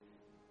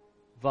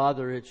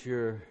Father, it's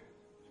your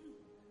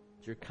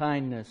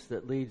kindness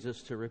that leads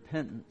us to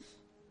repentance.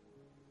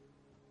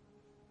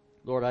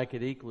 Lord, I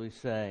could equally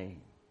say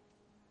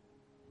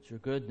it's your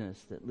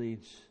goodness that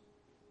leads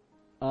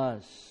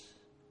us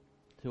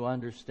to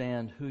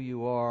understand who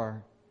you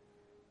are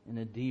in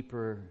a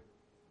deeper,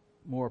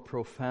 more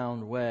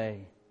profound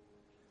way.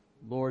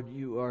 Lord,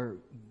 you are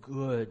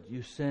good.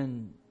 You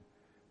send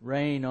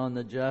rain on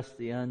the just,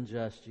 the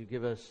unjust. You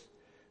give us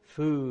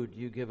food.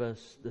 You give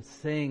us the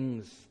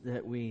things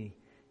that we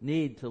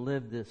need to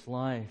live this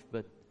life.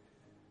 But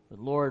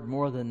Lord,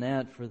 more than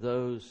that, for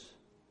those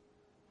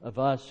of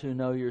us who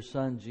know your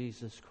Son,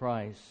 Jesus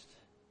Christ,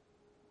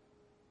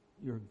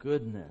 your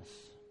goodness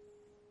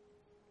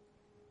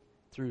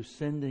through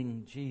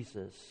sending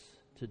Jesus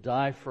to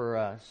die for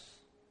us,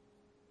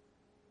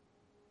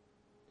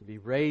 to be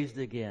raised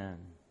again,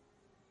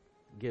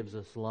 gives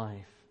us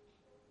life.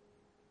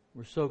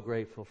 We're so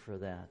grateful for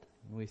that.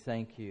 And we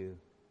thank you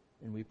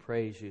and we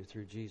praise you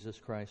through Jesus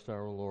Christ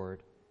our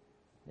Lord.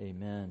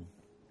 Amen.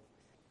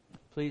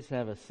 Please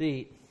have a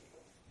seat.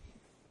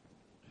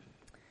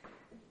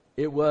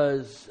 It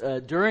was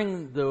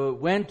during the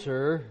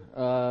winter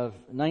of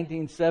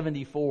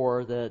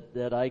 1974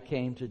 that I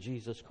came to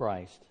Jesus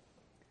Christ.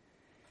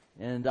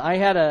 And I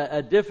had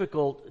a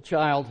difficult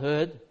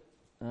childhood,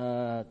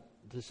 to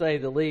say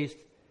the least.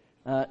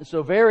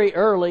 So very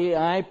early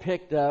I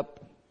picked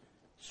up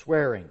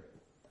swearing,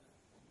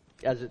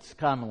 as it's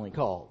commonly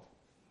called.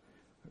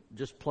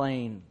 Just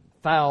plain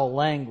foul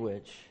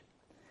language.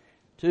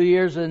 2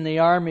 years in the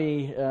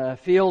Army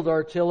field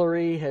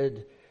artillery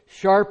had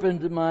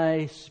sharpened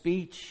my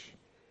speech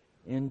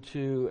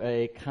into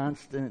a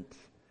constant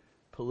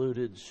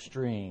polluted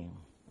stream.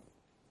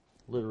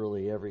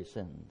 Literally every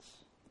sentence.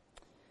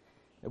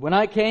 When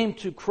I came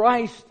to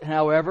Christ,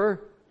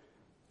 however,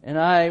 and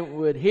I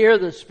would hear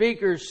the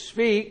speakers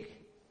speak,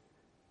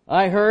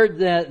 I heard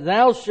that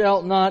thou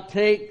shalt not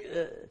take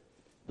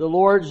the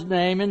Lord's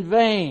name in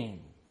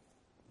vain.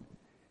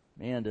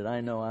 Man, did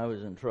I know I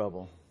was in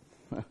trouble.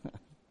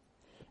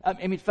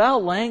 I mean,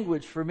 foul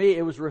language for me,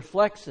 it was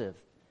reflexive.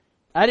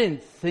 I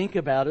didn't think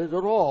about it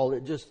at all.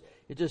 It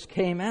just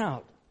came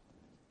out.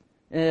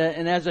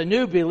 And as a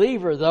new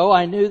believer, though,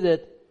 I knew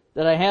that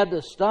I had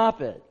to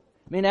stop it.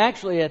 I mean,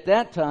 actually, at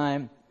that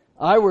time,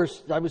 I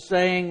was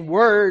saying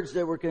words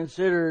that were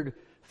considered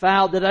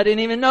foul that I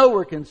didn't even know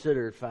were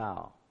considered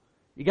foul.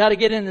 You got to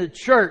get into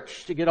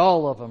church to get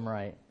all of them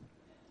right.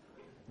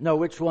 Know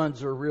which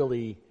ones are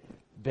really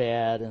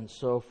bad and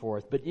so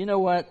forth. But you know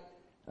what?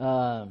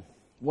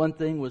 One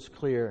thing was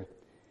clear.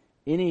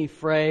 Any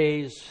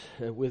phrase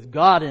with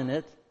God in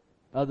it,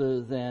 other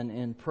than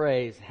in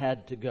praise,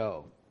 had to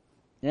go.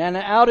 And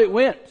out it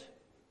went.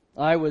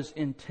 I was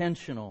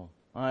intentional.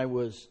 I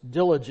was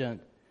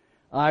diligent.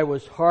 I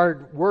was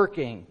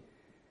hard-working.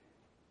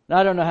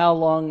 I don't know how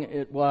long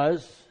it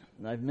was.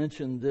 I've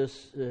mentioned this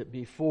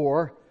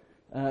before.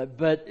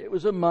 But it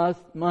was a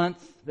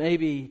month,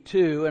 maybe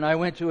two, and I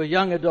went to a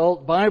young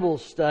adult Bible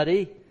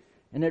study.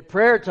 And at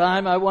prayer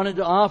time, I wanted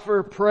to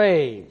offer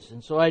praise.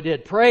 And so I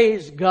did.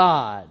 Praise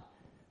God.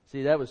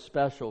 See, that was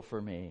special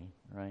for me,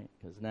 right?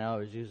 Because now I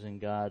was using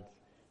God's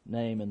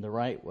name in the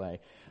right way.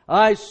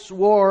 I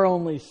swore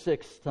only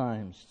 6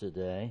 times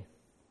today.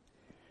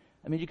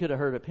 I mean, you could have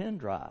heard a pin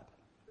drop.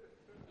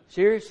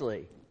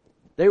 Seriously.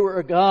 They were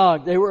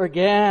agog. They were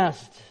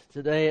aghast.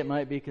 Today it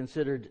might be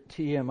considered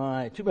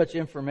TMI. Too much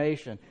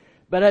information.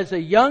 But as a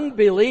young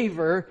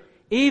believer,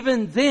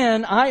 even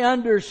then I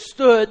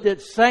understood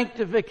that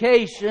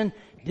sanctification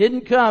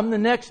didn't come the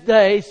next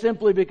day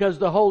simply because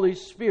the Holy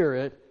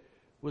Spirit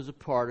was a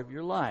part of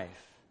your life.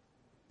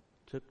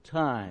 It took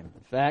time.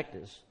 In fact,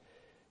 as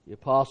the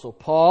Apostle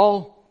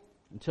Paul,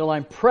 until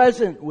I'm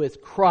present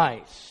with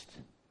Christ.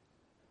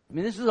 I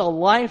mean, this is a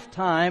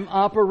lifetime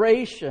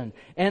operation.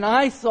 And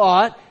I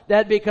thought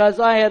that because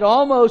I had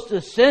almost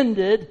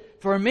ascended,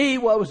 for me,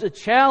 what was a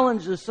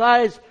challenge the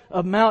size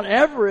of Mount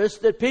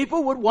Everest, that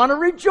people would want to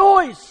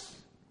rejoice.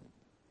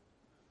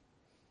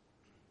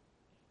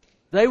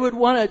 They would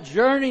want to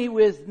journey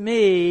with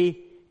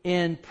me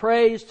in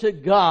praise to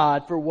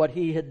God for what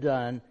He had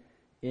done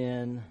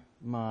in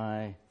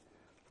my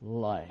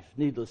life.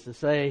 Needless to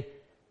say,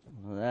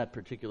 that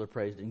particular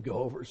praise didn't go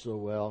over so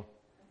well.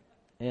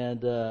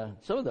 And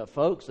some of the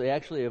folks, they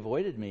actually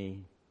avoided me.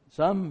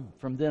 Some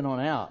from then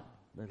on out.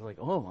 They're like,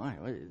 oh my,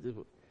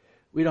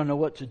 we don't know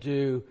what to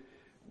do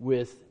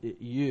with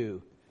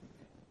you.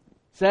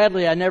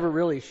 Sadly, I never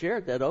really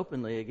shared that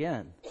openly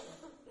again.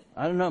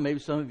 I don't know, maybe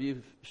some of you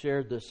have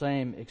shared the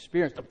same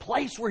experience. The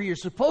place where you're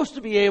supposed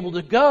to be able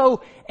to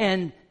go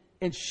and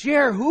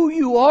share who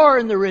you are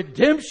and the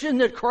redemption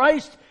that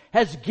Christ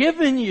has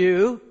given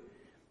you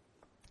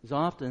is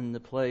often the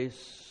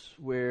place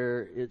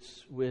where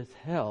it's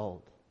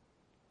withheld.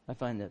 I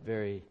find that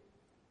very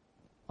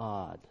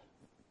odd.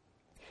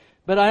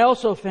 But I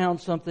also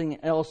found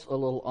something else a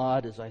little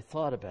odd as I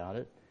thought about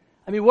it.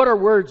 I mean, what are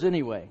words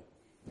anyway?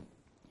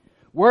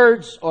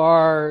 Words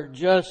are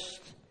just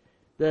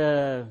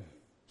the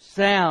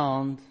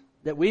sound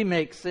that we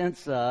make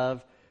sense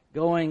of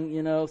going,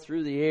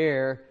 through the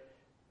air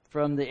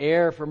from the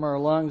air from our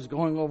lungs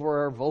going over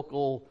our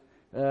vocal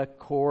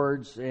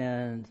cords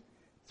and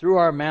through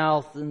our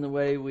mouth and the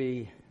way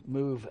we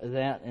move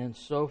that and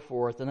so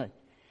forth. And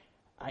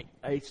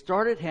I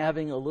started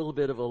having a little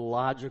bit of a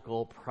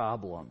logical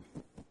problem.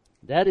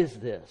 That is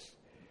this.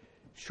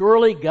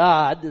 Surely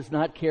God does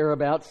not care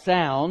about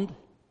sound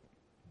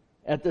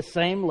at the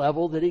same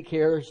level that He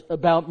cares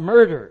about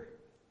murder.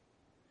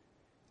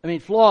 I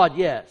mean, flawed,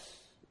 yes.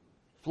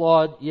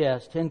 Flawed,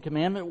 yes. Ten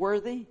Commandment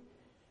worthy?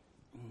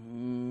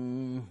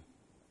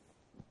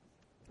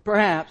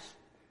 Perhaps,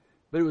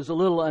 but it was a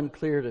little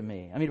unclear to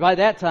me. I mean, by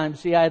that time,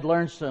 see, I had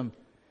learned some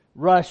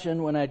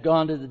Russian when I'd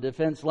gone to the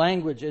Defense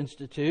Language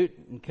Institute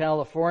in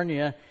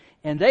California,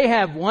 and they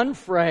have one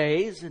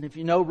phrase, and if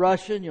you know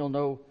Russian, you'll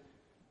know,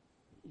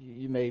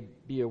 you may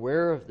be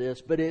aware of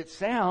this, but it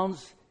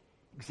sounds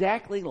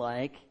exactly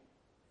like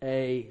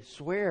a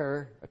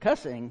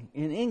cussing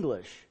in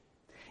English.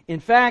 In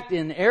fact,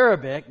 in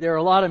Arabic, there are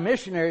a lot of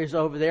missionaries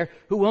over there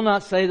who will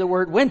not say the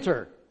word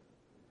winter.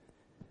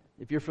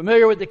 If you're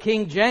familiar with the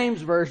King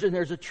James Version,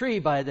 there's a tree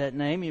by that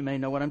name. You may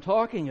know what I'm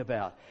talking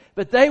about.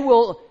 But they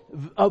will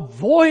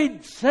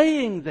avoid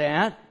saying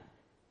that,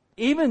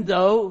 even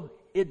though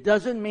it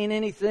doesn't mean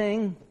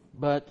anything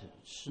but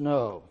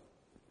snow.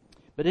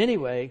 But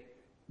anyway,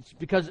 it's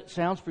because it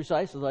sounds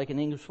precisely like an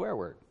English swear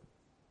word.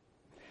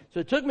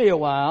 So it took me a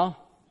while,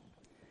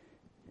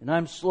 and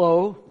I'm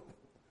slow,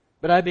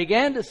 but I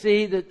began to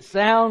see that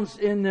sounds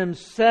in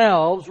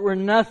themselves were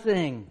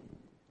nothing.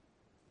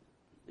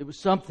 It was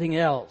something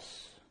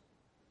else.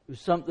 It was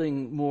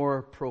something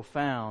more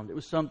profound. It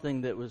was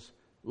something that was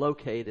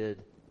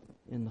located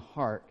in the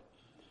heart.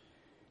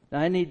 Now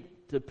I need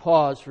to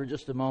pause for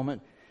just a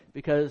moment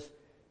because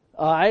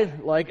I,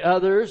 like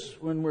others,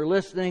 when we're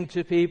listening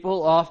to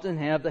people, often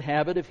have the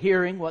habit of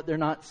hearing what they're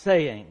not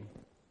saying.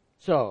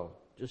 So,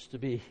 just to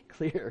be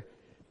clear,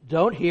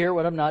 don't hear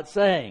what I'm not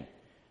saying.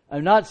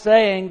 I'm not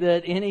saying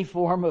that any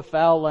form of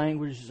foul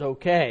language is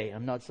okay.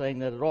 I'm not saying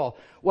that at all.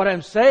 What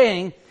I'm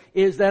saying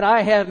is that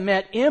I have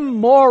met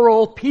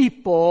immoral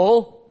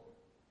people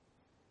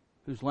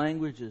whose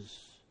language is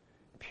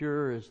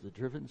pure as the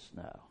driven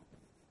snow.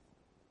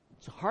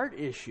 It's a heart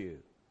issue.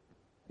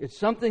 It's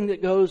something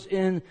that goes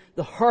in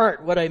the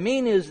heart. What I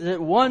mean is that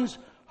one's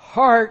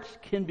heart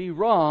can be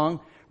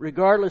wrong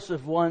regardless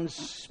of one's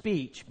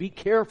speech. Be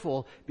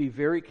careful, be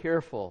very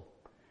careful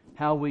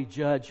how we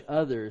judge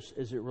others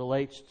as it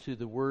relates to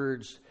the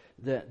words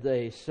that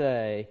they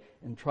say,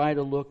 and try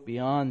to look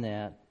beyond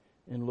that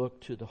and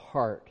look to the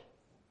heart.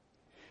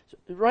 So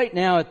right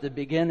now at the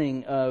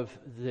beginning of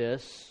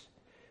this,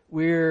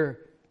 we're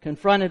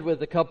confronted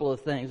with a couple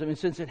of things. I mean,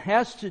 since it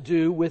has to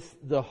do with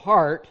the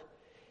heart,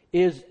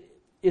 is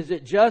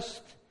it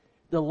just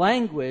the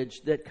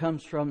language that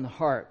comes from the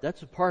heart?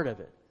 That's a part of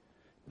it.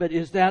 But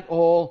is that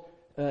all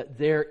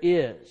there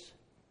is?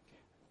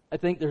 I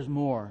think there's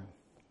more.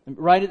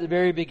 Right at the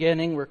very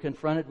beginning, we're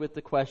confronted with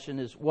the question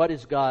is, what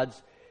is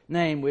God's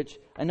name? Which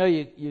I know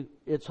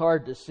it's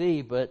hard to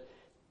see, but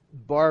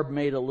Barb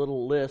made a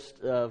little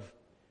list of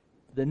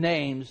the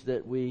names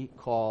that we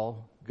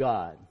call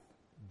God.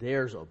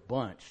 There's a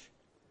bunch.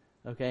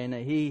 Okay, and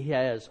he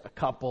has a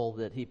couple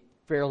that he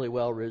fairly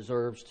well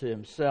reserves to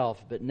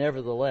himself, but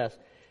nevertheless,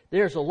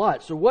 there's a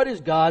lot. So what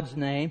is God's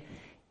name?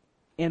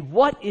 And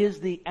what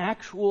is the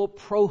actual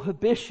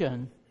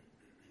prohibition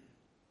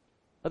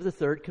of the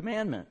third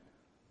commandment?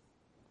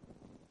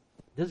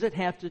 Does it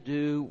have to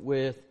do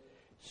with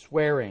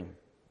swearing?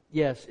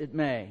 Yes, it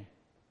may.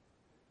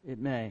 It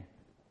may.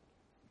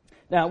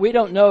 Now, we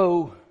don't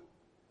know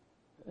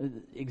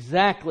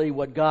exactly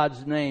what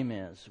God's name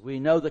is. We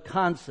know the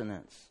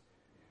consonants.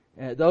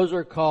 Those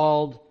are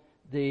called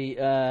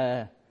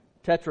the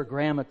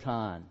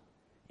tetragrammaton.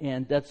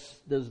 And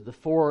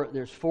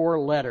there's 4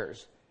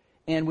 letters.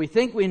 And we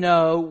think we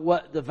know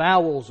what the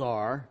vowels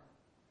are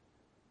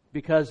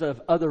because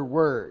of other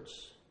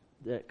words,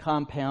 the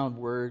compound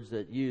words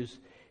that use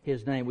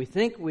His name. We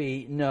think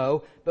we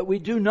know, but we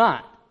do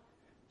not.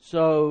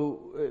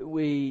 So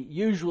we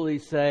usually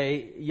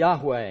say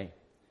Yahweh.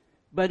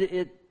 But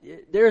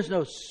there's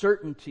no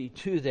certainty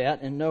to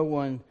that, and no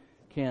one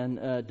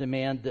can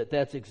demand that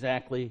that's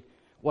exactly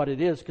what it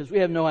is, because we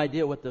have no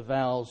idea what the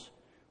vowels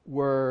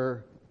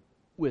were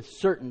with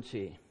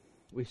certainty.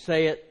 We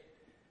say it,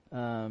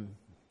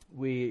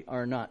 we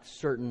are not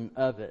certain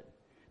of it.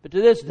 But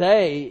to this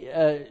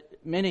day,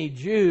 many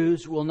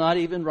Jews will not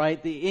even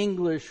write the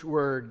English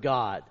word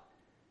God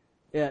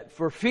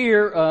for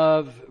fear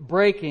of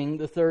breaking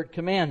the third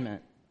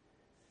commandment,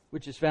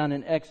 which is found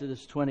in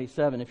Exodus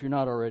 27, if you're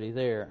not already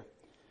there.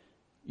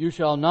 You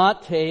shall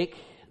not take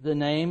the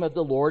name of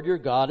the Lord your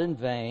God in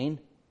vain,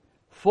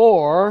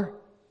 for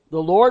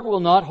the Lord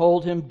will not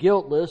hold him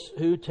guiltless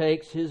who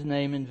takes His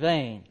name in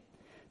vain.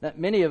 Now,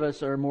 many of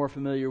us are more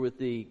familiar with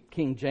the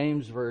King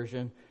James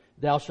Version.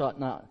 Thou shalt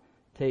not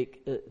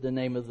take the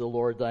name of the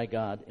Lord thy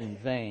God in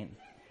vain.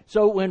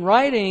 So when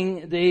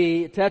writing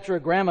the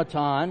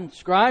Tetragrammaton,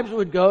 scribes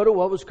would go to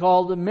what was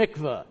called the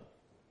mikveh.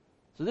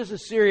 So this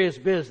is serious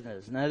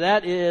business. Now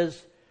that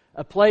is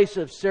a place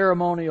of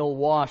ceremonial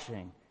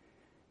washing.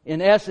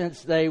 In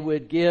essence, they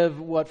would give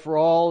what for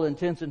all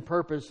intents and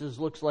purposes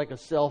looks like a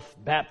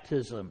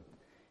self-baptism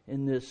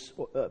in this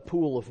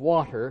pool of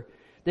water.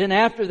 Then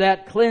after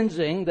that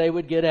cleansing, they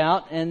would get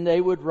out and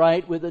they would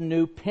write with a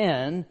new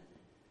pen,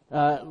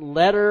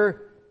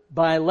 letter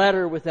by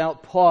letter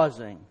without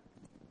pausing.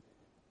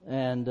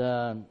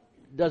 And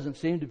doesn't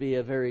seem to be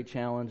a very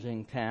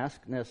challenging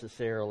task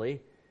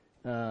necessarily.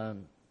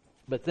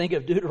 But think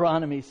of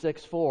Deuteronomy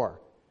 6:4.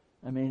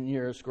 I mean,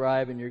 you're a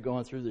scribe and you're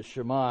going through the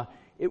Shema.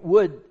 It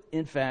would,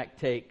 in fact,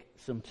 take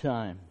some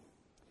time.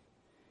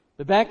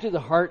 But back to the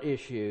heart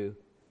issue,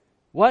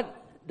 what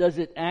does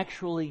it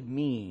actually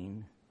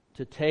mean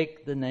to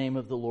take the name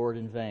of the Lord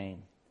in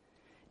vain?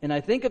 And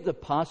I think of the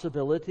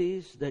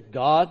possibilities that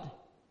God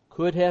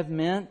could have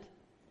meant.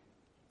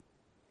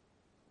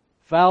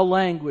 Foul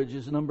language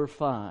is number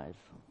 5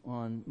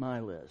 on my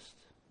list.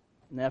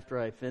 And after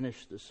I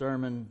finish the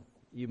sermon,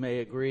 you may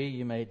agree,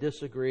 you may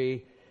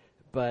disagree,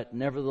 but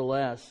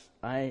nevertheless,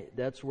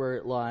 that's where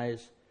it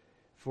lies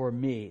for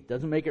me. It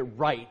doesn't make it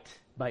right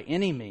by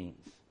any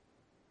means,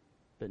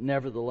 but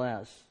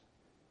nevertheless,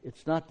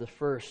 it's not the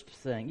first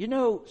thing. You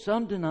know,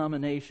 some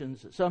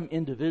denominations, some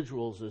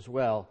individuals as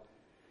well,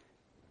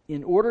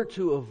 in order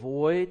to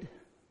avoid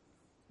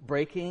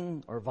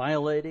breaking or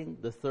violating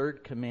the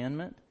third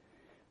commandment,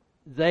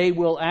 they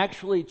will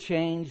actually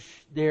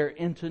change their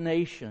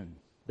intonation.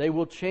 They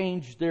will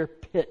change their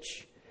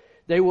pitch.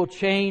 They will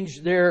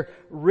change their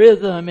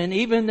rhythm and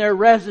even their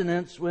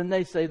resonance when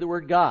they say the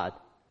word God.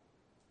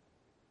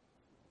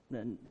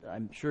 And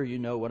I'm sure you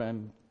know what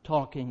I'm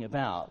talking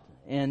about.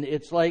 And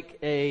it's like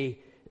a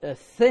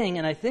thing,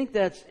 and I think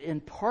that's in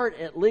part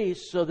at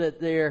least so that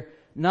they're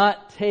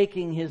not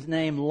taking His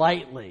name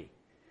lightly.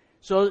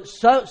 So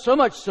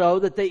much so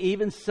that they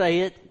even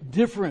say it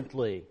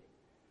differently.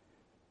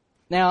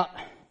 Now,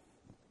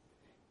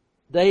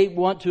 they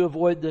want to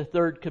avoid the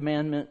third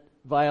commandment,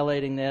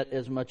 violating that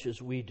as much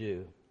as we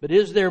do. But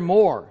is there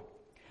more?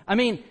 I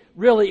mean,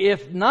 really,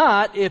 if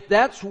not, if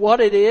that's what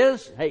it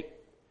is, hey,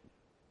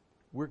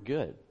 we're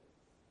good.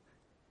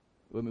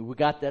 I mean, we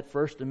got that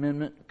First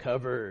Amendment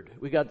covered.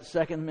 We got the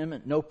Second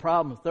Amendment, no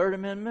problem. Third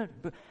Amendment,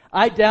 but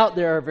I doubt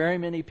there are very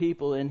many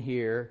people in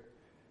here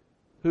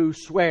who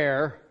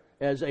swear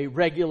as a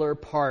regular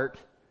part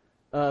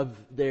of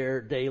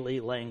their daily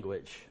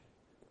language.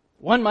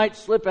 One might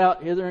slip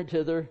out hither and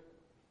thither.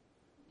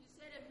 You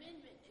said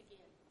amendment again.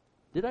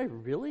 Did I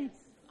really? Yes,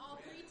 all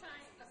 3 times.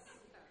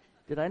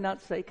 Did I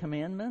not say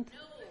commandment? No.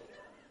 I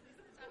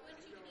want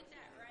you to get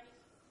that right.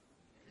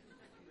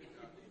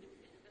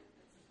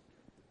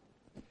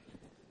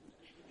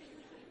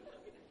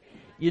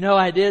 You know,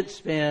 I did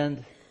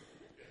spend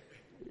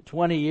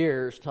 20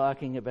 years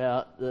talking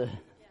about the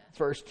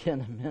first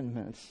 10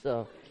 amendments,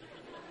 so...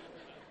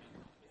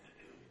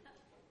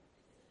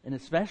 And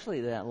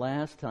especially that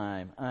last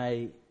time,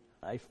 I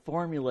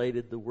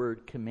formulated the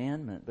word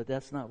commandment, but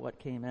that's not what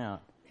came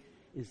out.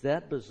 Is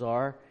that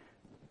bizarre?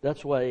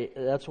 That's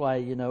why,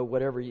 you know,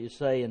 whatever you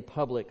say in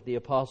public, the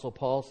Apostle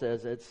Paul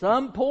says, at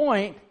some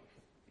point,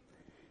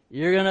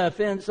 you're going to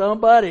offend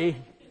somebody.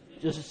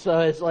 Just so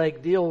it's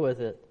like, deal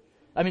with it.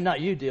 I mean, not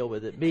you deal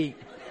with it, me.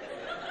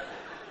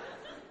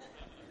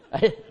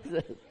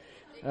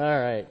 All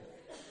right,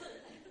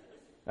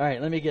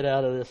 let me get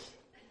out of this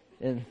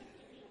and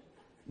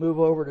move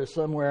over to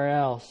somewhere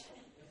else.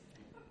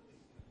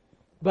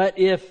 But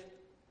if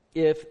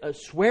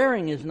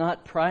swearing is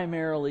not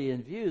primarily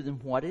in view, then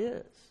what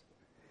is?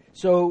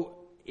 So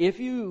if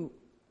you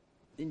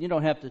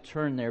don't have to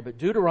turn there, but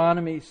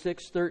Deuteronomy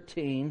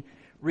 6:13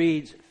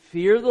 reads,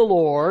 "Fear the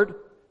Lord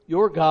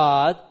your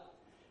God,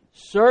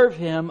 serve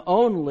Him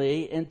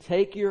only, and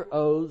take your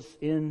oaths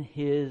in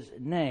His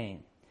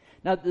name."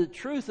 Now, the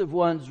truth of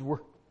one's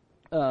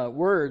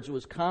words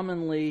was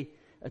commonly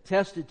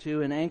attested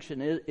to in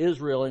ancient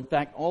Israel, in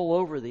fact, all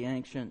over the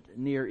ancient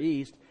Near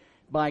East,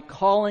 by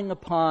calling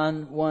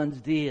upon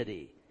one's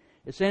deity.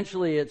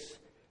 Essentially, it's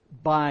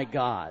by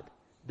God,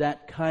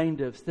 that kind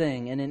of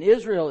thing. And in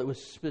Israel, it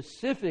was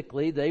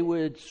specifically, they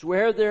would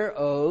swear their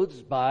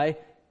oaths by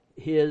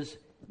His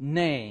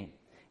name.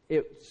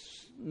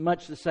 It's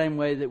much the same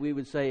way that we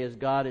would say, as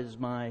God is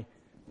my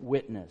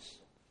witness.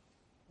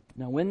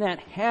 Now, when that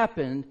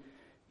happened,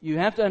 you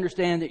have to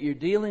understand that you're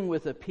dealing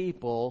with a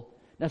people.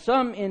 Now,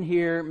 some in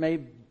here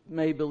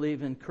may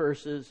believe in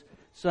curses,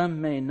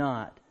 some may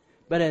not.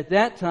 But at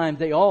that time,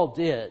 they all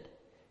did.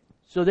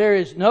 So there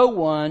is no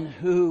one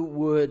who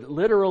would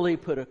literally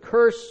put a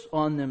curse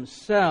on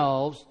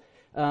themselves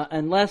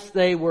unless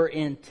they were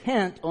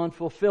intent on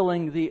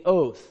fulfilling the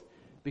oath,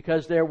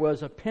 because there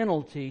was a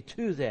penalty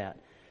to that.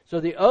 So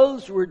the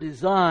oaths were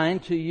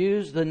designed to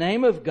use the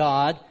name of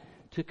God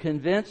to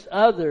convince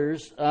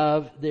others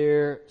of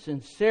their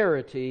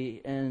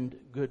sincerity and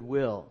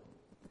goodwill.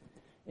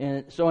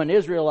 And so an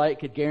Israelite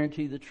could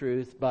guarantee the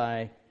truth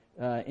by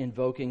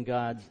invoking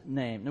God's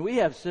name. Now, we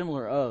have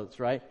similar oaths,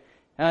 right?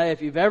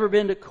 If you've ever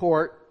been to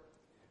court,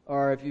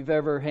 or if you've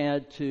ever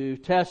had to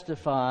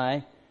testify,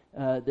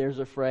 there's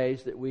a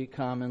phrase that we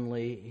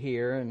commonly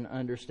hear and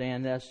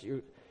understand. That's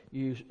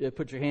you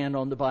put your hand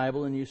on the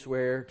Bible and you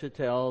swear to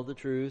tell the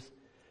truth,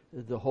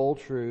 the whole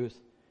truth,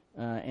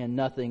 and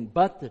nothing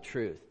but the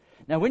truth.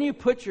 Now, when you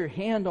put your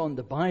hand on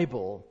the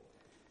Bible,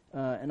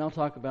 and I'll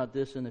talk about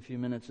this in a few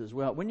minutes as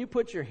well. When you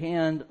put your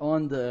hand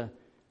on the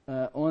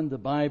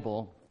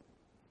Bible,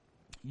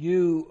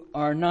 you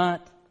are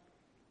not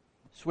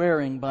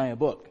swearing by a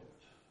book.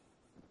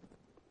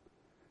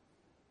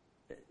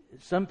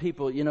 Some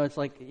people, it's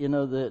like,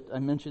 that I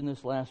mentioned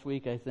this last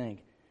week, I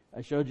think.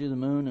 I showed you the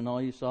moon and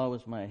all you saw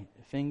was my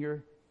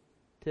finger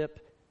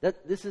tip.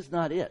 This is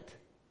not it.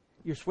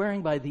 You're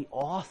swearing by the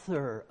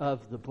author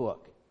of the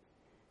book.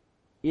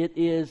 It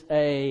is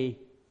a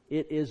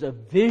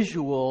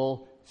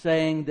visual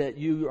saying that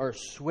you are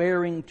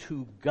swearing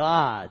to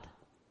God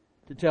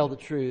to tell the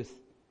truth,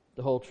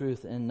 the whole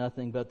truth, and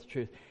nothing but the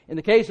truth. In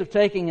the case of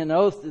taking an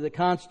oath to the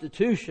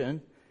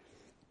Constitution,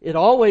 it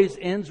always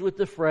ends with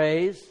the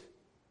phrase,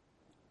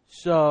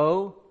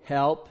 "So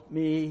help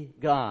me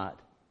God."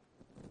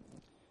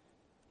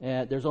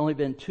 There's only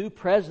been 2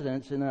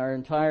 presidents in our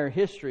entire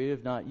history who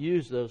have not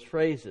used those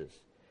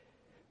phrases.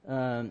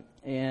 So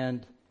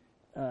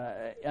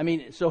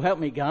help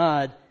me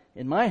God,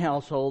 in my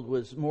household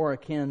was more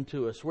akin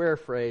to a swear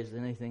phrase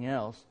than anything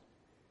else.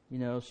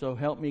 So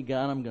help me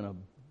God, I'm going to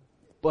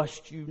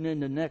bust you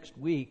into next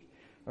week,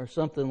 or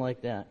something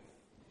like that.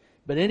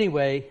 But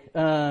anyway,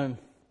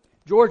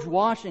 George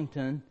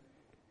Washington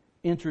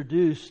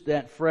introduced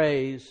that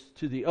phrase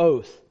to the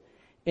oath.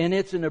 And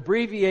it's an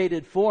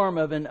abbreviated form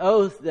of an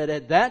oath that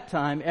at that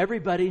time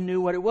everybody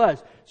knew what it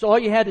was. So all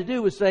you had to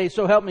do was say,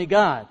 "So help me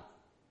God."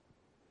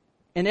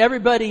 And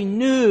everybody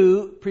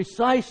knew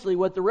precisely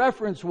what the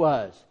reference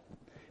was.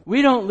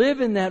 We don't live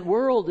in that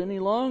world any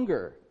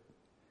longer.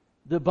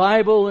 The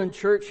Bible and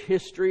church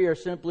history are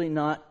simply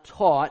not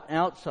taught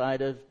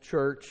outside of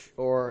church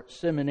or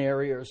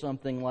seminary or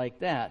something like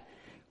that.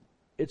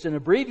 It's an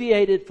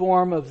abbreviated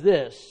form of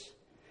this.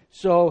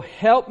 So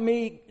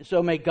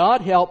may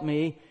God help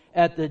me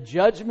at the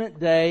judgment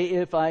day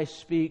if I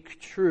speak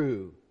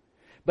true.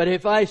 But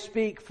if I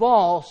speak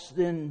false,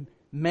 then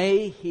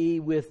may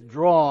He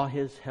withdraw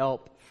His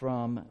help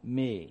from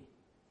me.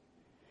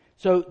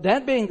 So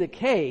that being the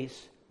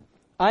case,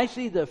 I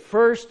see the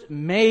first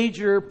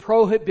major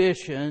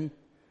prohibition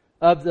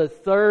of the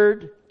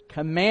third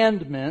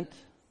commandment.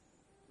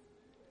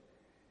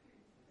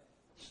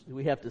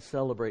 We have to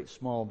celebrate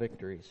small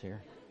victories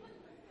here.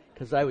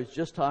 Because I was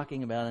just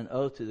talking about an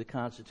oath to the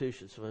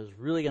Constitution, so I was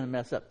really going to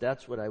mess up.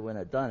 That's what I wouldn't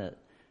have done it.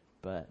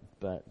 But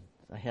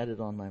I had it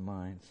on my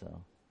mind,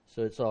 so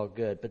it's all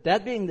good. But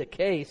that being the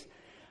case,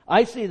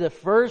 I see the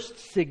first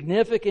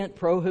significant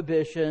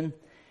prohibition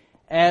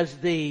as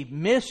the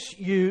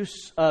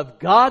misuse of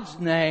God's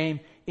name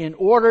in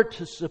order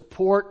to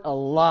support a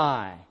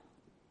lie.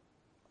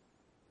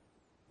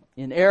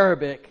 In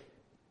Arabic,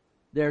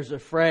 there's a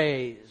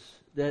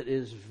phrase that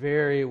is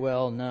very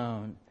well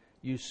known.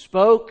 You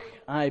spoke,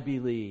 I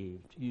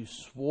believed. You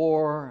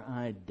swore,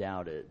 I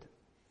doubted.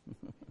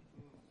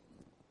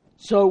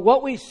 So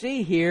what we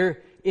see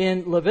here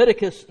in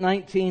Leviticus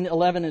 19,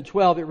 11, and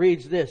 12, it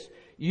reads this: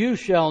 "You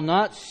shall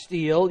not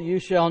steal, you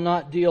shall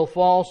not deal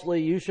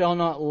falsely, you shall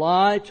not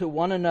lie to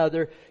one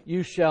another,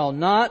 you shall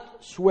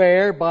not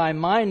swear by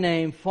my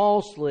name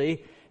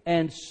falsely,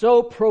 and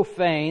so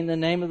profane the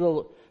name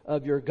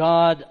of your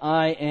God.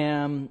 I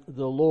am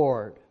the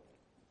Lord."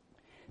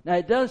 Now,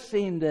 it does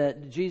seem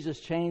that Jesus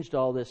changed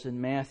all this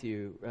in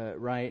Matthew,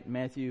 right?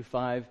 Matthew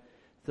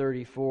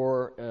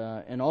 5:34,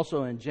 and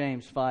also in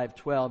James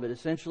 5:12. It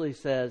essentially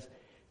says,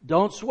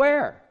 don't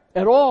swear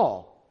at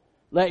all.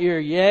 Let your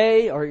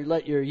yea or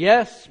let your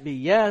yes be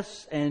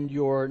yes, and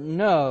your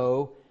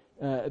no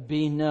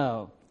be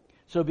no.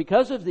 So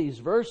because of these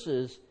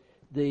verses,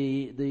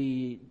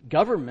 the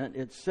government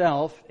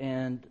itself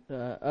and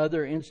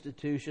other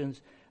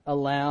institutions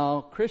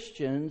allow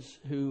Christians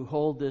who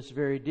hold this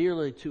very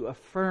dearly to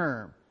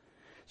affirm.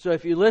 So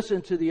if you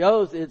listen to the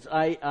oath, it's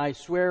I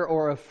swear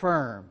or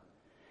affirm.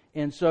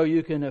 And so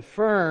you can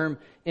affirm,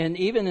 and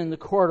even in the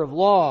court of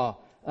law,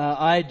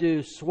 I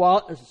do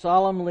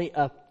solemnly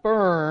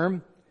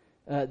affirm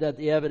that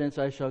the evidence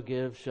I shall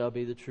give shall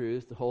be the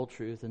truth, the whole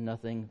truth, and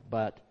nothing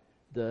but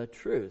the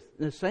truth.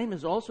 The same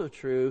is also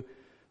true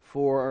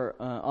for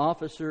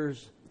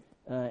officers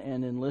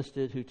and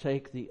enlisted who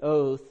take the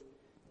oath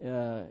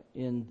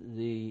in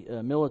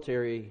the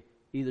military,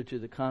 either to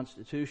the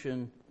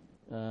Constitution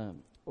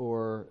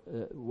or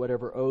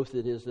whatever oath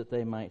it is that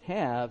they might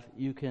have.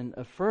 You can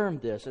affirm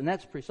this, and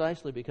that's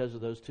precisely because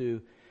of those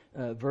 2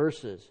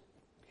 verses.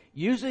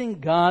 Using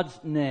God's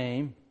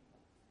name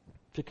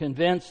to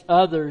convince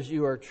others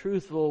you are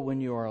truthful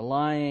when you are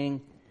lying,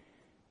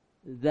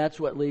 that's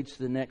what leads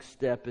to the next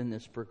step in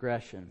this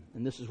progression.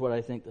 And this is what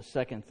I think the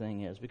second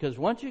thing is. Because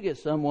once you get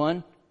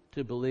someone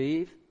to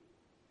believe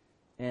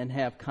and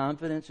have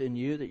confidence in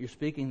you that you're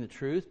speaking the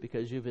truth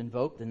because you've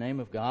invoked the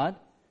name of God,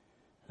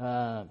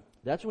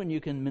 that's when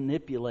you can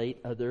manipulate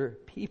other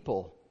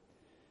people.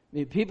 I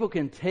mean, people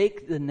can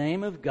take the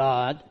name of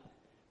God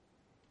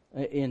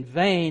in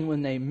vain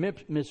when they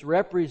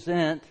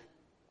misrepresent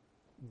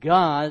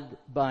God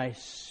by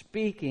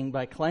speaking,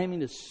 by claiming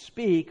to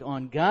speak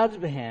on God's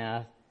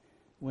behalf,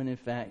 when in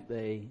fact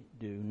they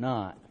do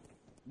not.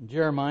 In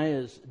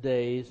Jeremiah's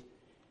days,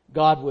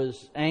 God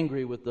was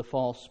angry with the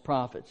false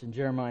prophets. In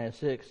Jeremiah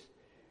 6,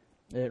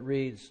 it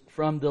reads,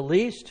 "From the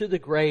least to the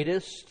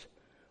greatest,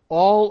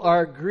 all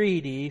are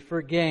greedy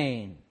for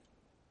gain.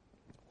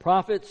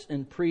 Prophets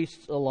and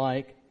priests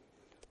alike,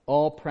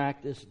 all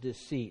practice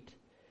deceit.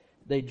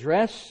 They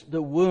dress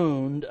the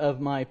wound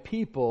of my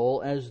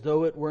people as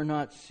though it were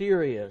not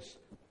serious.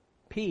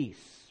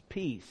 Peace,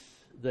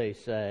 peace, they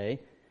say,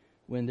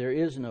 when there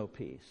is no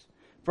peace."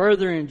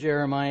 Further in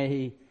Jeremiah,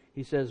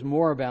 he says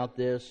more about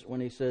this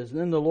when he says,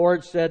 "Then the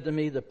Lord said to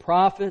me, the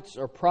prophets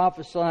are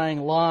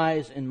prophesying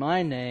lies in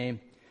my name.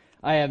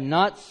 I have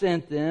not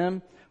sent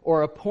them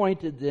or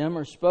appointed them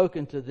or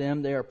spoken to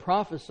them. They are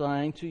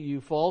prophesying to you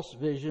false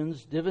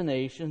visions,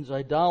 divinations,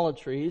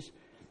 idolatries,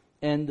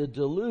 and the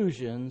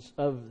delusions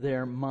of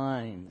their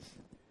minds.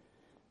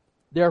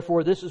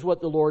 Therefore, this is what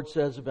the Lord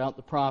says about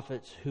the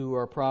prophets who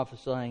are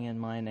prophesying in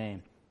my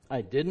name.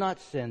 I did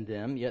not send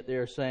them, yet they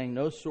are saying,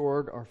 no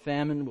sword or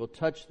famine will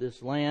touch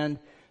this land.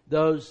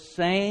 Those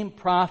same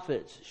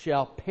prophets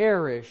shall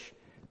perish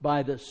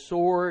by the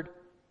sword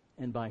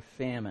and by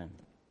famine."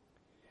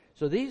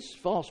 So these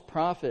false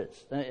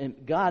prophets,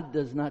 and God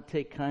does not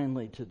take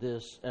kindly to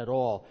this at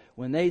all.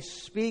 When they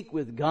speak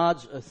with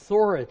God's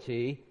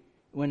authority,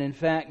 when in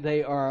fact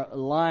they are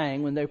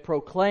lying, when they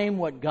proclaim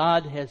what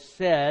God has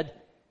said,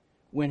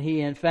 when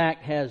He in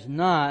fact has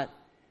not,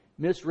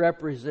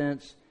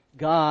 misrepresents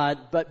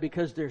God, but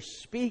because they're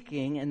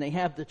speaking and they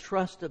have the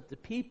trust of the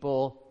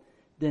people,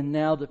 then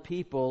now the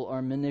people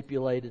are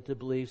manipulated to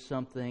believe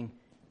something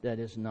that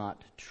is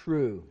not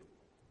true.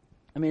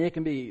 I mean, it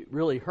can be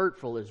really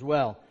hurtful as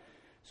well.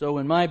 So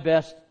when my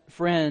best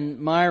friend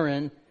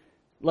Myron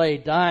lay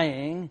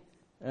dying,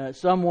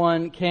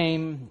 someone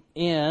came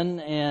in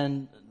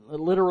and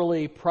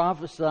literally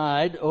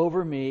prophesied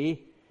over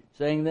me,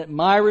 saying that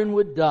Myron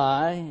would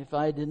die if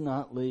I did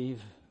not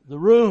leave the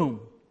room.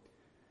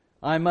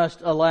 I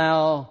must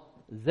allow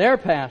their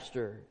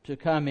pastor to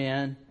come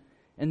in,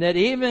 and that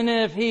even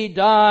if he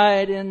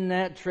died in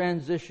that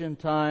transition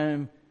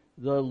time,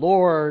 the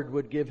Lord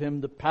would give him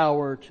the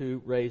power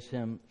to raise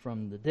him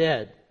from the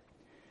dead.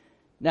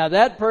 Now,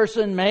 that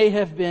person may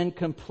have been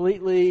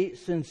completely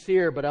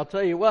sincere, but I'll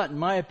tell you what, in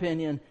my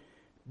opinion,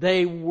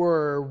 they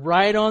were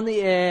right on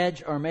the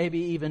edge, or maybe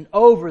even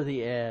over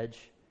the edge,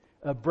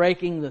 of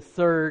breaking the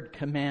third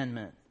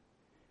commandment.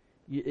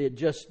 It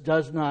just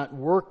does not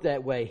work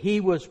that way.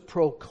 He was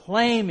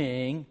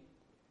proclaiming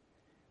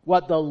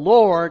what the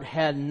Lord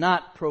had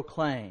not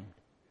proclaimed.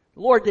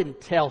 The Lord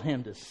didn't tell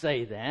him to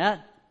say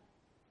that.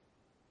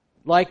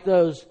 Like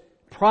those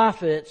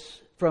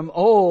prophets from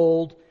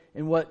old,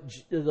 and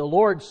what the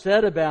Lord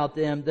said about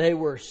them, they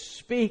were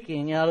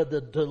speaking out of the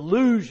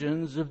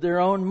delusions of their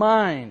own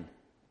mind.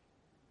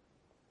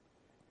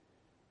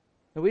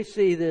 And we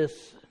see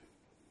this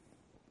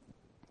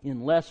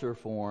in lesser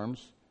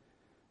forms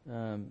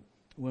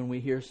when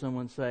we hear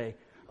someone say,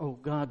 "Oh,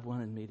 God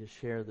wanted me to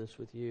share this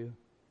with you.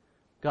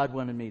 God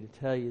wanted me to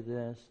tell you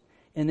this."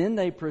 And then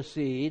they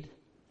proceed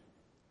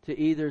to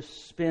either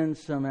spin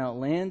some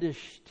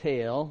outlandish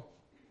tale,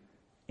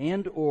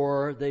 and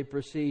or they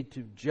proceed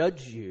to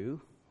judge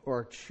you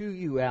or chew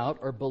you out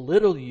or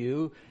belittle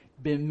you,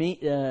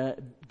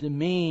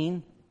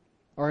 demean,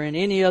 or in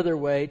any other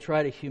way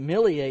try to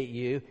humiliate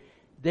you.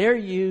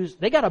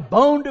 They got a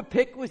bone to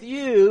pick with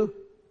you,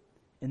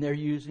 and they're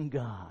using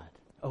God.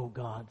 "Oh,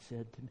 God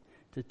said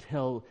to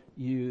tell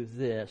you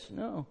this."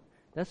 No,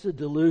 that's a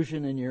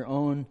delusion in your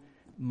own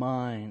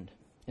mind.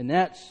 And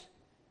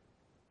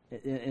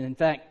in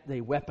fact,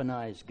 they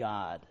weaponize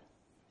God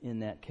in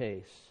that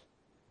case.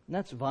 And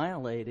that's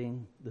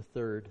violating the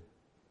third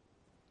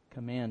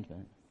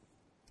commandment.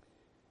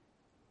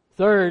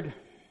 Third,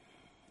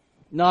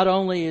 not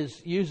only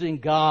is using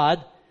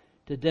God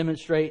to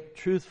demonstrate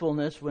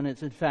truthfulness when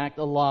it's in fact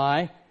a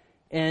lie,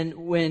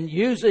 and when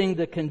using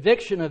the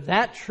conviction of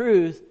that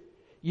truth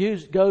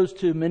goes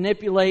to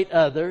manipulate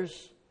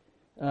others,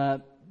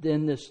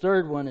 then this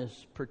third one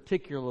is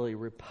particularly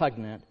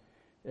repugnant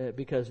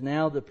because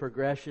now the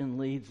progression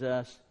leads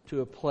us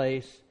to a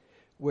place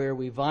where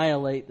we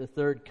violate the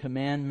third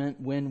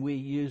commandment when we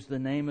use the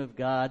name of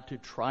God to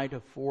try to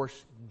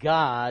force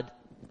God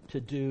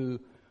to do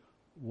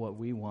what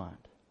we want.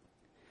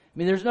 I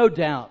mean, there's no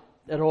doubt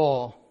at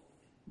all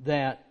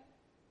that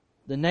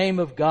the name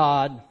of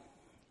God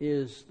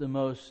is the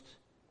most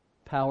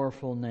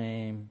powerful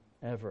name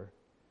ever.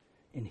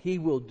 And He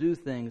will do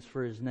things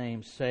for His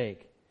name's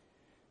sake.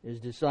 His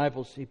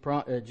disciples,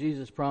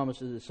 Jesus promised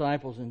His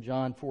disciples in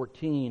John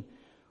 14,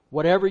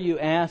 "Whatever you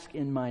ask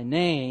in my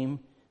name,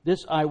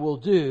 this I will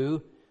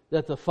do,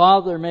 that the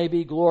Father may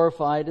be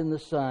glorified in the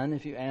Son,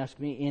 if you ask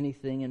me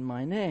anything in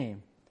my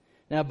name."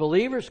 Now,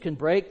 believers can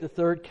break the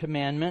third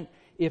commandment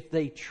if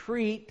they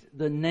treat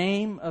the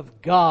name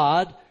of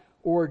God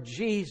or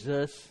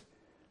Jesus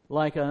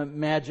like a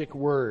magic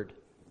word.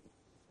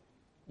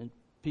 And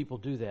people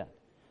do that.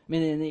 I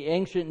mean, in the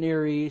ancient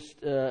Near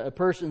East, a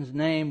person's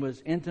name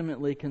was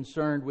intimately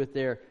concerned with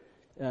their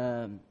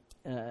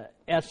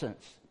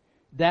essence,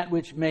 that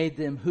which made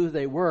them who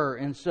they were.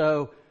 And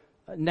so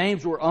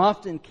names were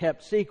often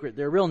kept secret,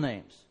 their real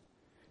names.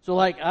 So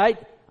like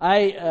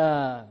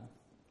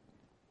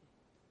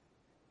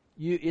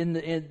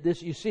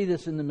you see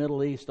this in the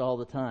Middle East all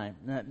the time.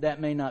 Now,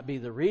 that may not be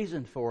the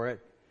reason for it,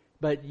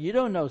 but you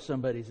don't know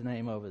somebody's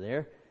name over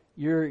there.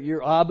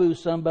 You're Abu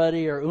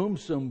somebody or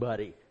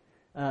somebody.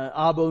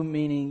 Abu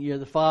meaning you're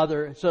the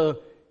father. So,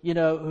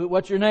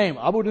 what's your name?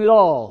 Abu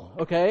Nidal.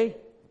 Okay.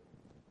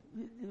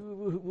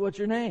 What's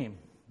your name?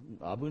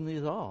 Abu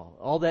Nidal.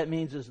 All that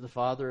means is the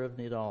father of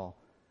Nidal.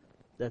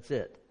 That's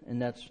it.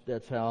 And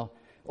that's how.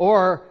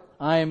 Or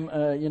I'm,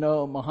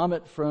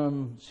 Muhammad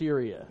from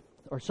Syria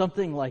or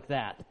something like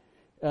that.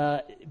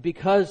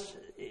 Because,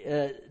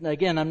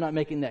 again, I'm not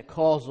making that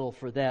causal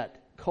for that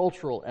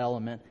cultural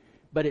element,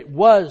 but it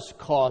was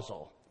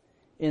causal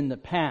in the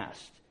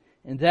past.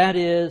 And that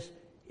is,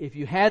 if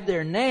you had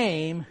their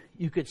name,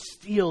 you could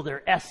steal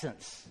their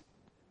essence.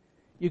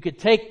 You could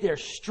take their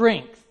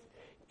strength,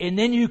 and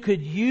then you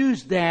could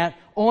use that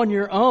on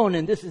your own.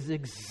 And this is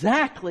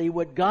exactly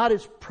what God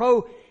is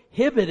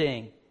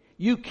prohibiting.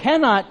 You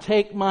cannot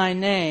take my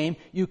name,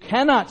 you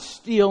cannot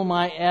steal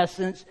my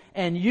essence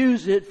and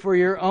use it for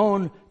your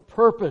own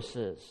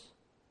purposes.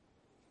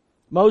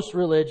 Most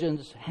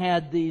religions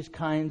had these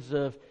kinds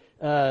of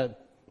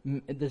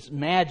this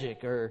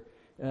magic or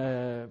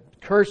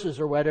curses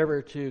or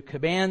whatever to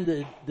command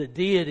the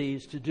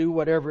deities to do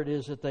whatever it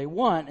is that they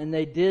want. And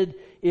they did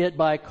it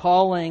by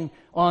calling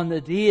on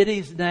the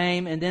deity's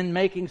name and then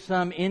making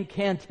some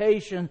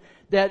incantation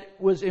that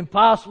was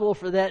impossible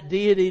for that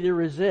deity to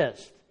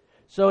resist.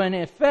 So in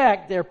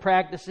effect, they're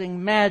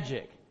practicing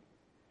magic.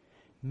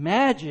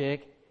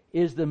 Magic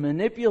is the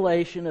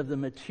manipulation of the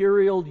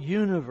material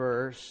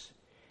universe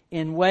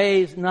in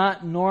ways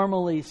not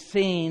normally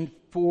seen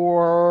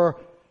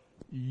for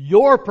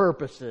your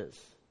purposes,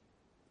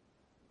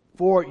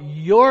 for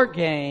your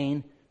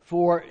gain,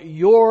 for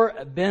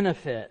your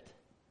benefit.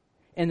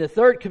 And the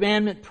third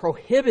commandment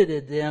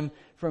prohibited them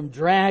from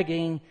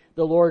dragging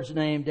the Lord's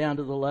name down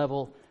to the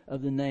level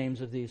of the names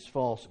of these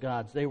false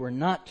gods. They were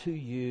not to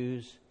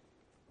use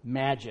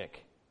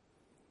magic.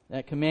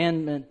 That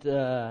commandment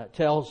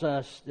tells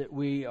us that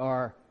we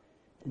are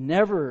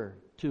never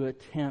to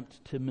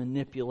attempt to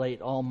manipulate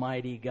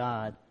Almighty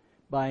God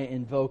by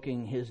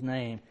invoking His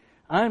name.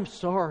 I'm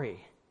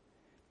sorry.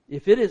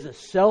 If it is a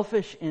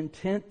selfish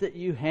intent that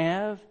you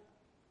have,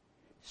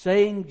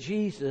 saying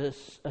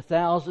Jesus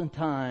 1,000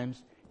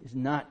 times is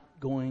not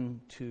going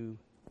to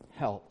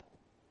help.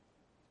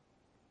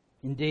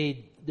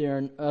 Indeed, there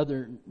are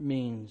other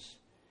means,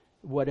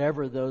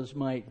 whatever those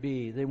might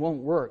be. They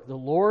won't work. The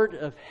Lord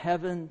of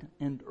heaven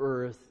and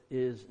earth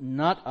is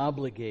not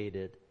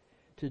obligated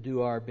to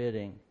do our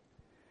bidding.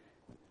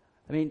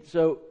 I mean,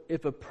 so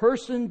if a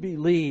person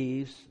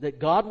believes that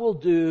God will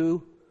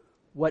do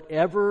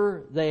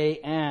whatever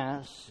they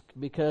ask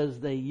because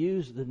they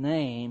use the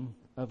name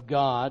of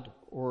God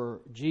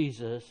or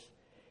Jesus,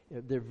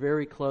 they're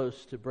very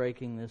close to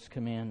breaking this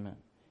commandment.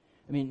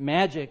 I mean,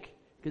 magic,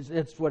 because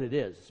that's what it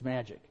is. It's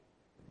magic.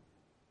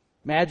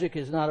 Magic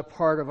is not a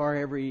part of our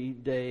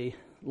everyday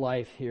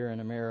life here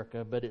in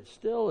America, but it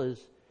still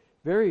is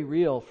very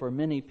real for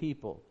many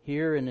people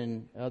here and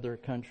in other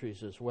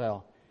countries as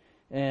well.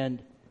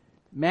 And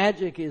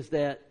magic is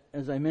that,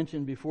 as I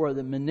mentioned before,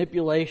 the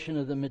manipulation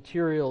of the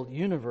material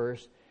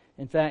universe.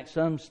 In fact,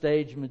 some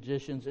stage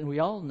magicians, and we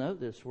all know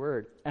this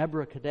word,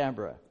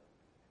 abracadabra.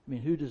 I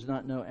mean, who does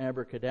not know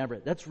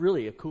abracadabra? That's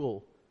really a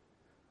cool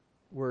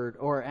word,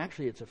 or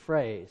actually it's a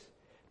phrase.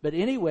 But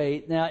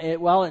anyway, now,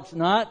 while it's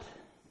not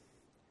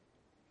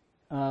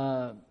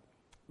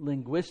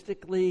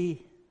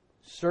linguistically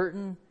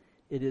certain,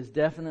 it is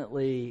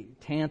definitely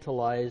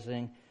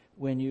tantalizing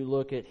when you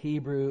look at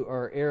Hebrew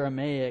or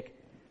Aramaic.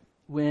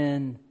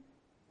 When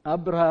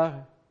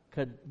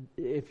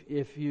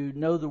if you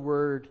know the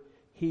word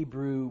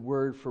Hebrew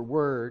word for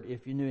word,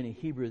 if you knew any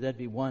Hebrew, that'd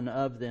be one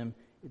of them.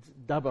 It's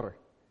dabar,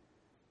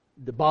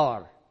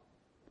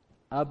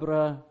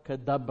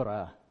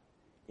 abracadabra.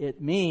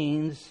 It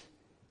means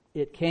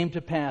it came to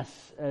pass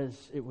as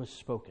it was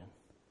spoken.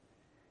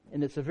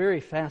 And it's a very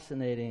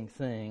fascinating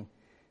thing.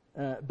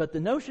 But the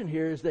notion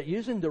here is that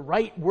using the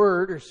right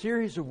word or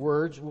series of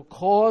words will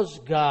cause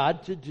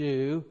God to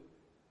do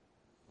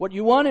what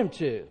you want Him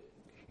to.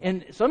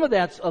 And some of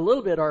that's a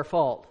little bit our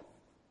fault.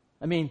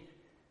 I mean,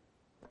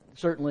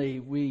 certainly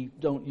we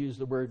don't use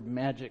the word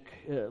magic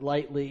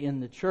lightly in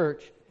the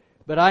church.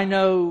 But I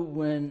know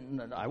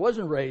when I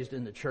wasn't raised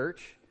in the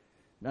church,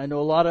 and I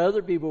know a lot of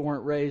other people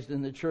weren't raised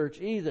in the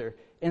church either.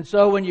 And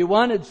so when you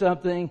wanted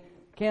something,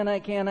 can I,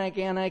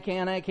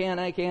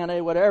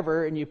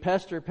 whatever, and you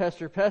pester,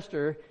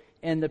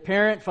 and the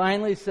parent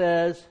finally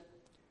says,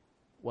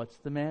 what's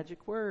the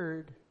magic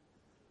word?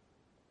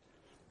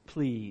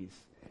 Please,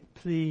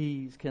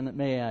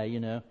 may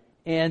I,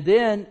 And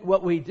then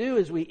what we do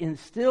is we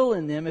instill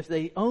in them, if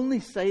they only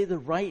say the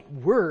right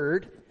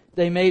word,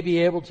 they may be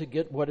able to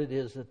get what it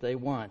is that they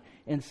want.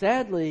 And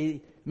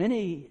sadly,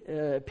 many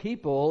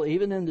people,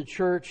 even in the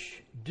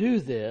church, do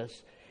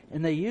this,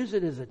 and they use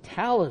it as a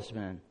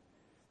talisman.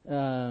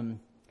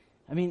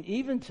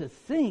 Even to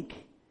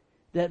think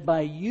that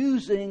by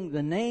using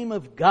the name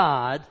of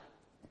God,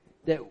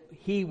 that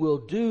He will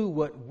do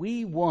what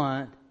we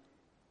want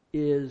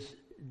is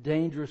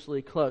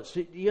dangerously close.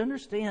 So do you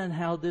understand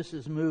how this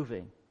is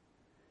moving?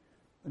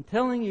 I'm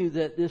telling you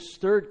that this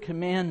third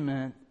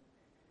commandment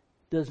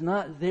does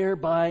not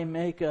thereby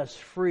make us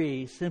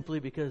free simply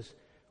because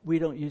we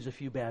don't use a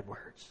few bad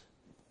words.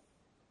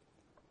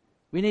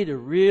 We need to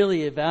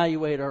really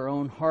evaluate our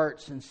own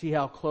hearts and see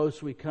how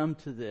close we come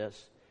to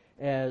this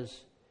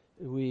as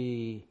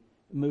we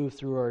move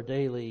through our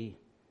daily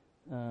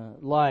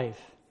life.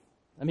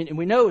 And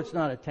we know it's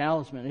not a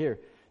talisman here.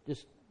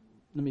 Just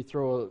let me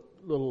throw a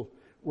little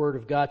word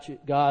of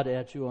God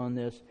at you on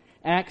this.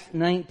 In Acts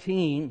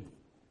 19,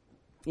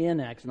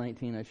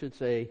 I should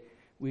say,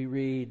 we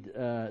read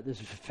this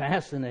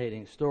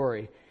fascinating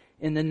story.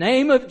 In the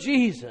name of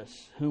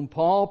Jesus, whom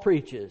Paul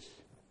preaches,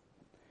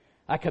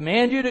 I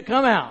command you to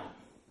come out.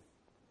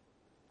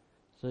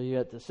 So you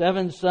got the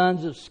 7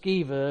 sons of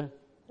Sceva,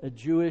 a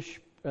Jewish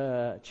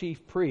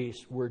chief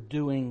priest, were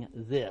doing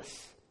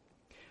this.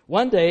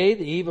 One day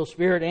the evil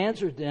spirit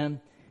answered them,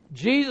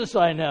 Jesus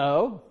I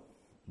know,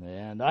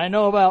 and I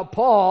know about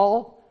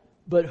Paul,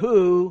 but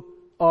who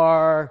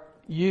are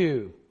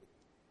you?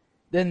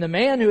 Then the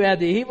man who had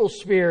the evil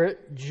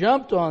spirit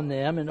jumped on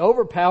them and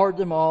overpowered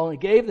them all and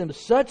gave them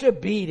such a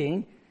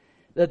beating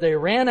that they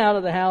ran out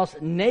of the house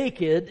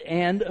naked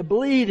and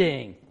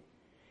bleeding.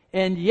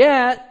 And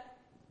yet,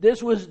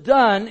 this was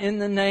done in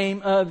the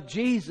name of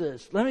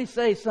Jesus. Let me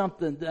say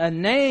something. A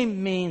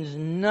name means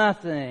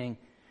nothing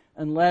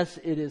unless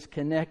it is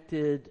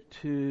connected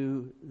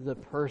to the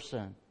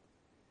person.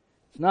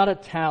 It's not a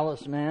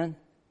talisman.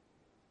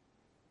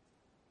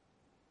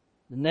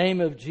 The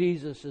name of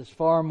Jesus is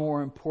far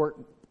more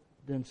important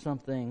than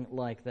something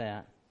like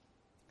that.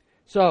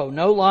 So,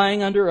 no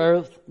lying under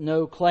oath,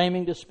 no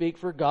claiming to speak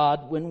for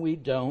God when we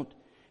don't,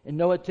 and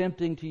no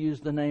attempting to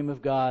use the name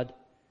of God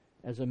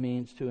as a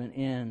means to an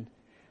end.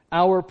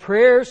 Our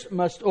prayers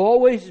must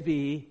always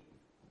be,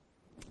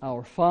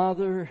 Our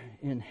Father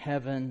in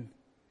heaven,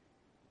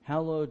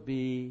 hallowed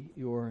be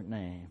your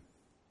name.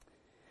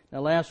 Now,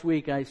 last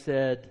week I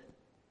said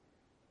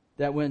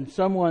that when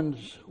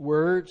someone's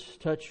words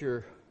touch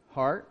your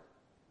heart,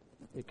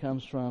 it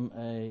comes from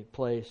a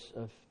place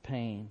of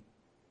pain.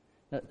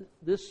 Now,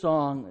 this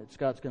song that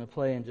Scott's going to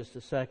play in just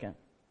a second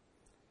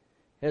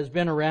has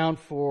been around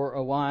for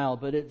a while,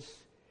 but it's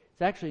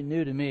actually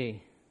new to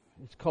me.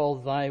 It's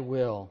called Thy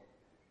Will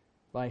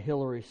by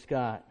Hillary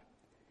Scott.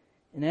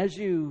 And as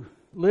you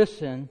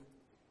listen,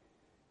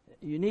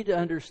 you need to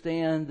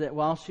understand that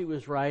while she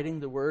was writing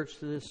the words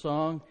to this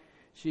song,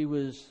 she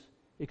was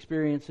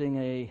experiencing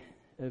a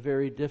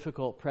very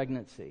difficult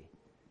pregnancy.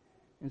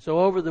 And so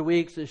over the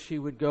weeks as she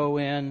would go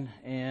in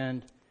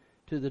and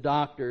to the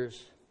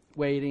doctors,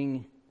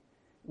 waiting,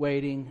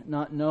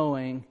 not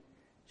knowing,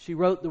 she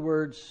wrote the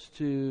words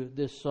to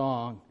this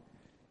song.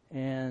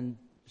 And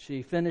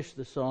she finished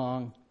the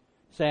song,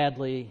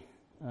 sadly,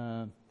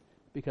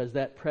 because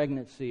that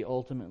pregnancy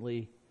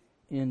ultimately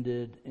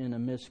ended in a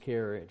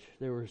miscarriage.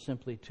 There were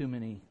simply too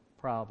many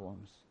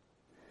problems.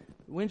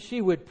 When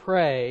she would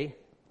pray,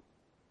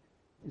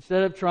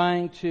 instead of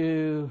trying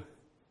to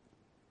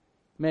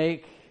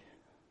make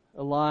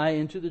a lie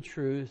into the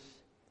truth,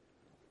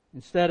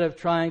 instead of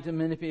trying to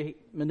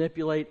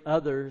manipulate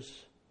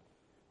others,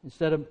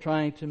 instead of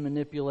trying to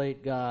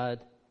manipulate God,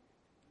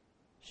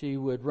 she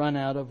would run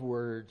out of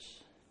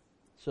words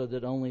so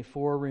that only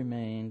 4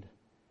 remained.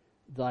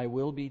 Thy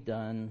will be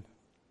done,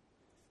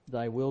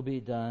 Thy will be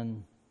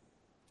done,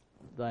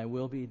 Thy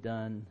will be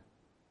done,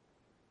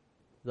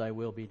 Thy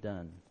will be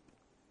done.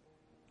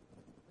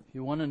 If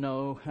you want to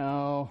know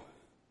how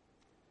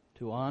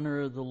to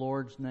honor the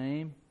Lord's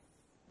name,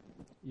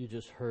 you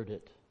just heard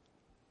it.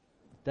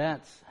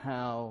 That's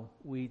how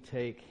we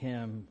take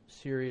Him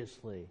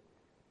seriously.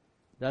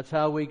 That's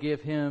how we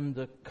give Him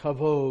the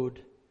kavod,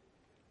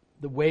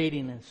 the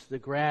weightiness, the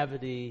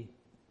gravity,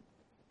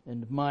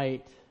 and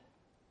might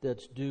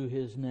that's due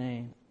His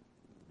name.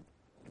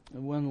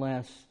 And one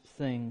last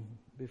thing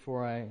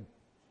before I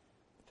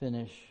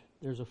finish.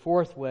 There's a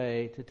 4th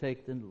way to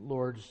take the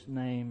Lord's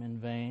name in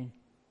vain.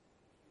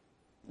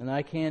 And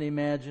I can't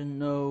imagine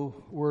no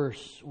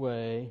worse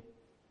way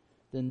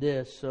than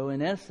this. So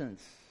in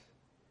essence,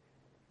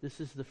 this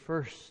is the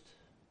first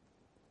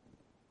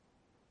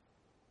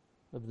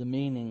of the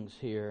meanings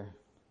here.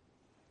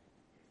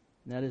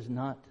 And that is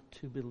not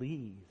to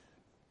believe.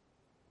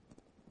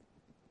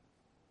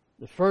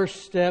 The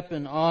first step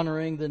in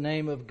honoring the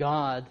name of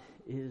God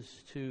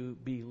is to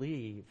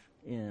believe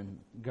in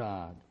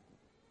God.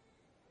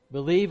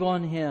 Believe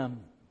on Him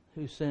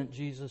who sent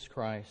Jesus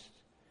Christ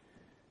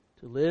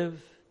to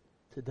live,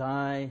 to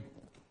die,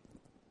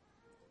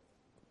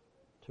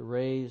 to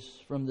raise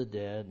from the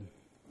dead,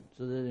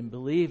 so that in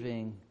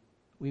believing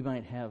we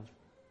might have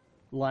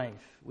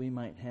life, we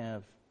might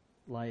have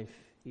life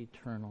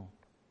eternal.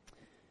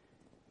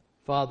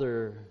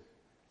 Father,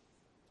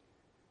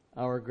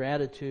 our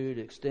gratitude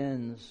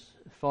extends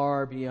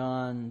far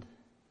beyond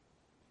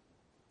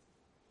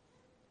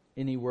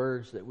any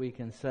words that we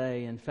can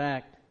say. In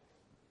fact,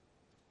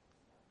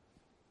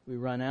 we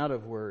run out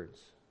of words,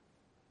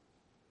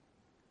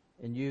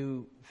 and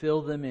you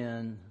fill them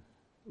in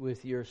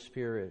with your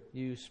Spirit.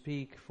 You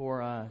speak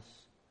for us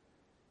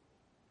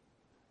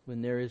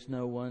when there is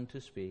no one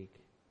to speak,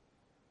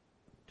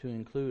 to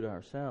include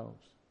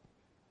ourselves.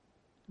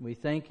 We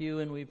thank you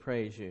and we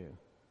praise you.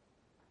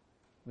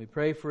 We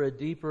pray for a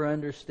deeper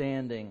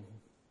understanding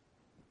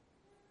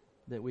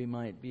that we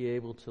might be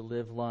able to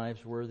live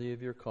lives worthy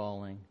of your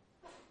calling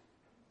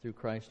through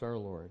Christ our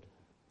Lord.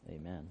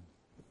 Amen.